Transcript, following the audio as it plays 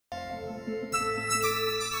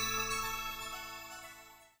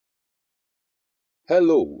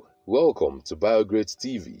Hello, welcome to BioGrade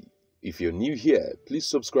TV. If you're new here, please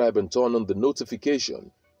subscribe and turn on the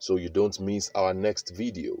notification so you don't miss our next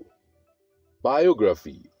video.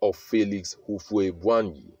 Biography of Félix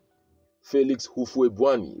Houphouët-Boigny. Félix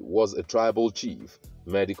Houphouët-Boigny was a tribal chief,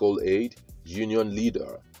 medical aide, union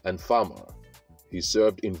leader, and farmer. He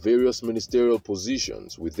served in various ministerial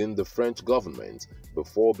positions within the French government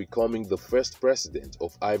before becoming the first president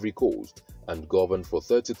of Ivory Coast and governed for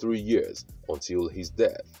 33 years until his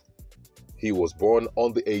death. He was born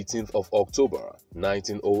on the 18th of October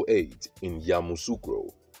 1908 in Yamoussoukro,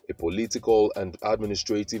 a political and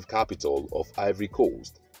administrative capital of Ivory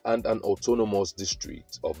Coast and an autonomous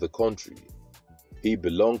district of the country. He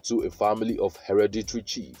belonged to a family of hereditary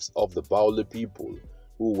chiefs of the Baoulé people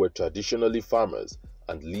who were traditionally farmers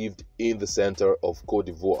and lived in the center of Côte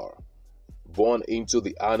d'Ivoire. Born into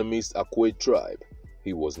the animist Akwe tribe,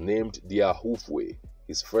 he was named Dia Houphouët,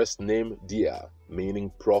 his first name Dia,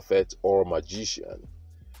 meaning prophet or magician.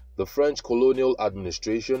 The French colonial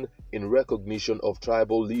administration, in recognition of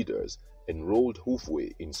tribal leaders, enrolled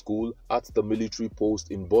Houphouët in school at the military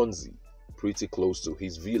post in Bonzi, pretty close to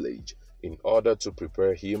his village, in order to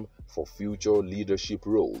prepare him for future leadership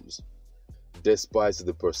roles. Despite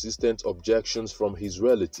the persistent objections from his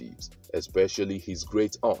relatives, especially his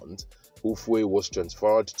great-aunt, Houphouët was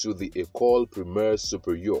transferred to the École Primaire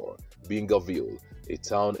Supérieure, Bingaville, a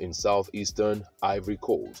town in southeastern Ivory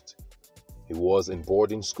Coast. He was in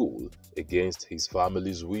boarding school against his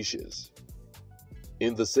family's wishes.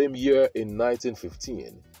 In the same year in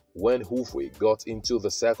 1915, when Houphouët got into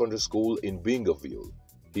the secondary school in Bingaville,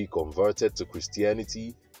 he converted to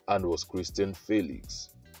Christianity and was christened Félix.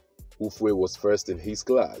 Houphouët was first in his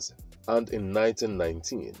class, and in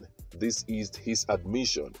 1919, this eased his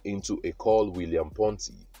admission into École William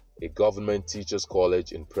Ponty, a government teachers'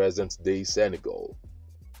 college in present-day Senegal.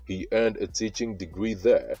 He earned a teaching degree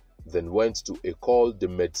there, then went to École de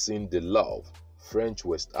Médecine de l'Oeuvre, French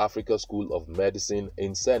West Africa School of Medicine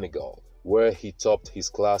in Senegal, where he topped his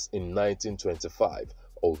class in 1925,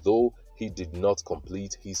 although he did not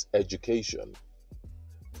complete his education.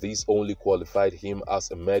 This only qualified him as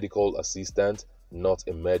a medical assistant, not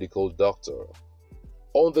a medical doctor.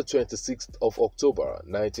 On the 26th of October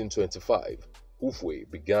 1925, Houphouët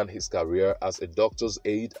began his career as a doctor's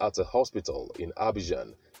aide at a hospital in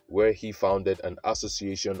Abidjan, where he founded an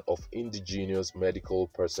association of indigenous medical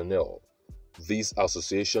personnel. This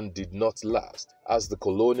association did not last, as the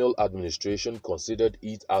colonial administration considered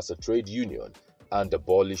it as a trade union and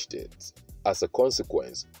abolished it. As a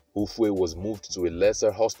consequence, Houphouët was moved to a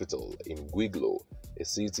lesser hospital in Guiglo, a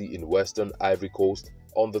city in western Ivory Coast,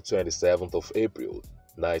 on the 27th of April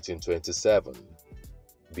 1927.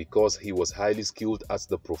 Because he was highly skilled at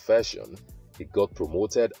the profession, he got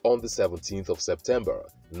promoted on the 17th of September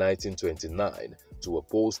 1929 to a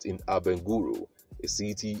post in Abengourou, a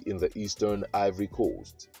city in the eastern Ivory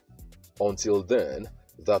Coast. Until then,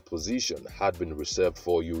 that position had been reserved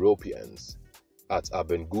for Europeans. At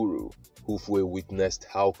Abengourou, Houphouët witnessed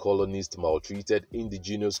how colonists maltreated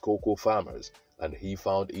indigenous cocoa farmers, and he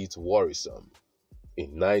found it worrisome.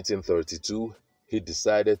 In 1932, he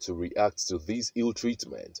decided to react to this ill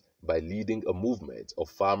treatment by leading a movement of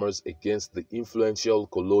farmers against the influential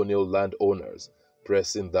colonial landowners,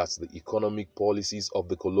 pressing that the economic policies of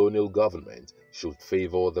the colonial government should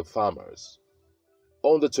favor the farmers.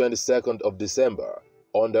 On the 22nd of December,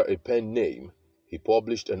 under a pen name, he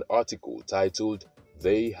published an article titled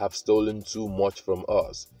 "They Have Stolen Too Much From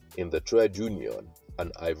Us" in the Trade Union,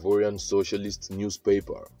 an Ivorian socialist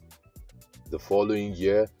newspaper. The following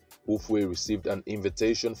year, Houphouët received an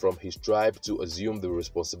invitation from his tribe to assume the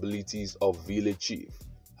responsibilities of village chief.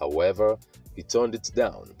 However, he turned it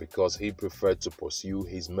down because he preferred to pursue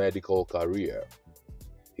his medical career.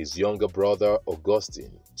 His younger brother,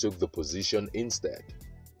 Augustine, took the position instead.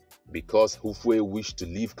 Because Houphouët wished to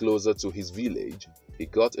live closer to his village, he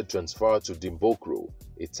got a transfer to Dimbokro,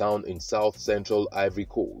 a town in south-central Ivory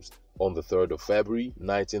Coast, on the 3rd of February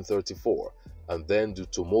 1934, and then to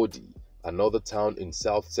Tomodi, another town in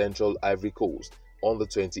south-central Ivory Coast, on the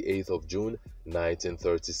 28th of June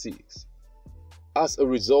 1936. As a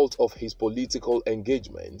result of his political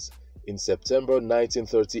engagements, in September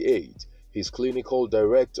 1938, his clinical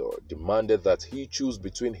director demanded that he choose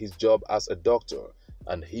between his job as a doctor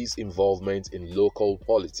and his involvement in local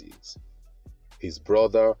politics. His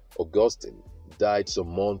brother, Augustine, died some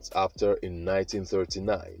months after in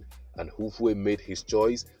 1939, and Houphouët made his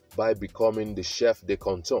choice by becoming the chef de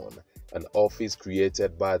canton, an office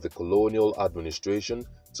created by the colonial administration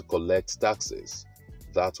to collect taxes.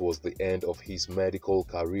 That was the end of his medical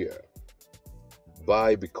career.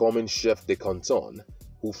 By becoming chef de canton,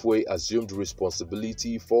 Houphouët assumed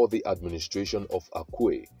responsibility for the administration of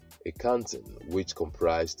Akwe, a canton which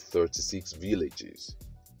comprised 36 villages.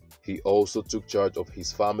 He also took charge of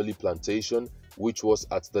his family plantation, which was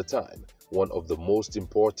at the time one of the most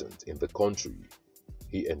important in the country.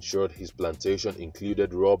 He ensured his plantation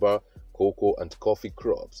included rubber, cocoa, and coffee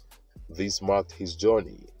crops. This marked his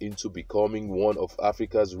journey into becoming one of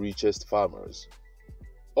Africa's richest farmers.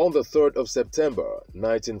 On the 3rd of September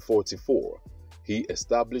 1944, he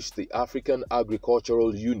established the African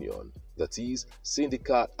Agricultural Union, that is,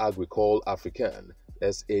 Syndicat Agricole Africain,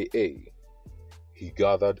 SAA. He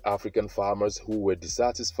gathered African farmers who were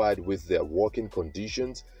dissatisfied with their working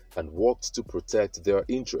conditions and worked to protect their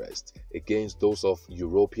interests against those of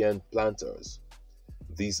European planters.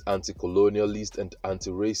 This anti-colonialist and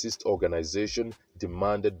anti-racist organization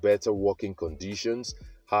demanded better working conditions,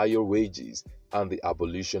 higher wages, and the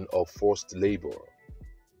abolition of forced labor.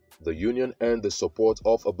 The union earned the support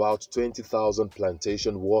of about 20,000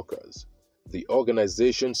 plantation workers. The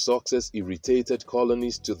organization's success irritated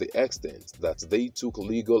colonists to the extent that they took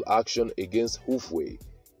legal action against Houphouët,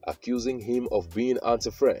 accusing him of being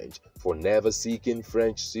anti-French for never seeking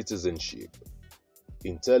French citizenship.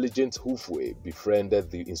 Intelligent Houphouët befriended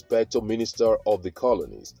the inspector minister of the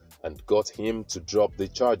colonies and got him to drop the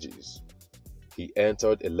charges. He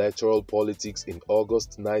entered electoral politics in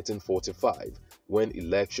August 1945 when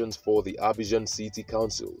elections for the Abidjan City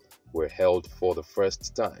Council were held for the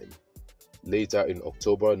first time. Later in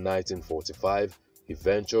October 1945, he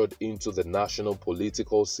ventured into the national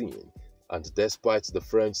political scene, and despite the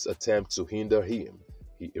French attempt to hinder him,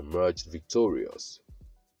 he emerged victorious.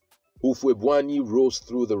 Houphouët-Boigny rose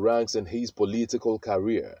through the ranks in his political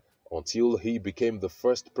career until he became the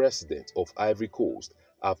first president of Ivory Coast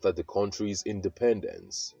after the country's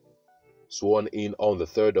independence. Sworn in on the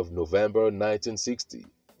 3rd of November 1960,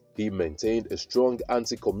 he maintained a strong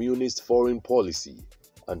anti-communist foreign policy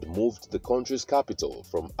and moved the country's capital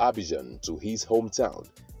from Abidjan to his hometown,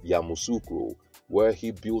 Yamoussoukro, where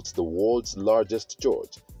he built the world's largest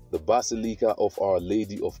church, the Basilica of Our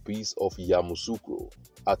Lady of Peace of Yamoussoukro,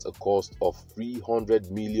 at a cost of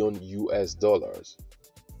 $300 million.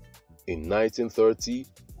 In 1930,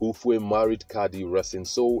 Houphouët married Kadi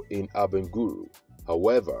Rasinso in Abengourou.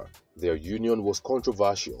 However, their union was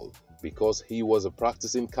controversial because he was a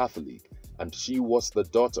practicing Catholic and she was the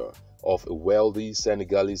daughter of a wealthy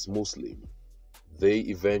Senegalese Muslim. They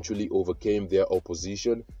eventually overcame their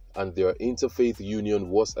opposition and their interfaith union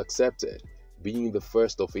was accepted, being the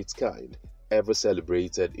first of its kind ever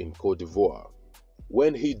celebrated in Côte d'Ivoire.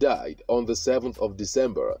 When he died on the 7th of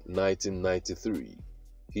December 1993,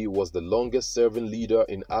 he was the longest-serving leader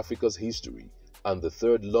in Africa's history and the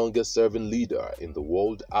third longest-serving leader in the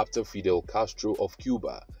world after Fidel Castro of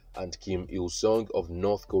Cuba and Kim Il-sung of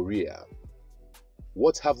North Korea.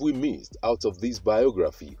 What have we missed out of this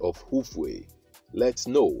biography of Houphouët? Let's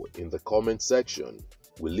know in the comment section.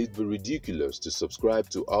 Will it be ridiculous to subscribe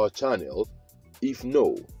to our channel? If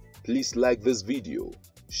no, please like this video,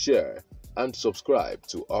 share, and subscribe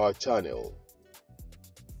to our channel.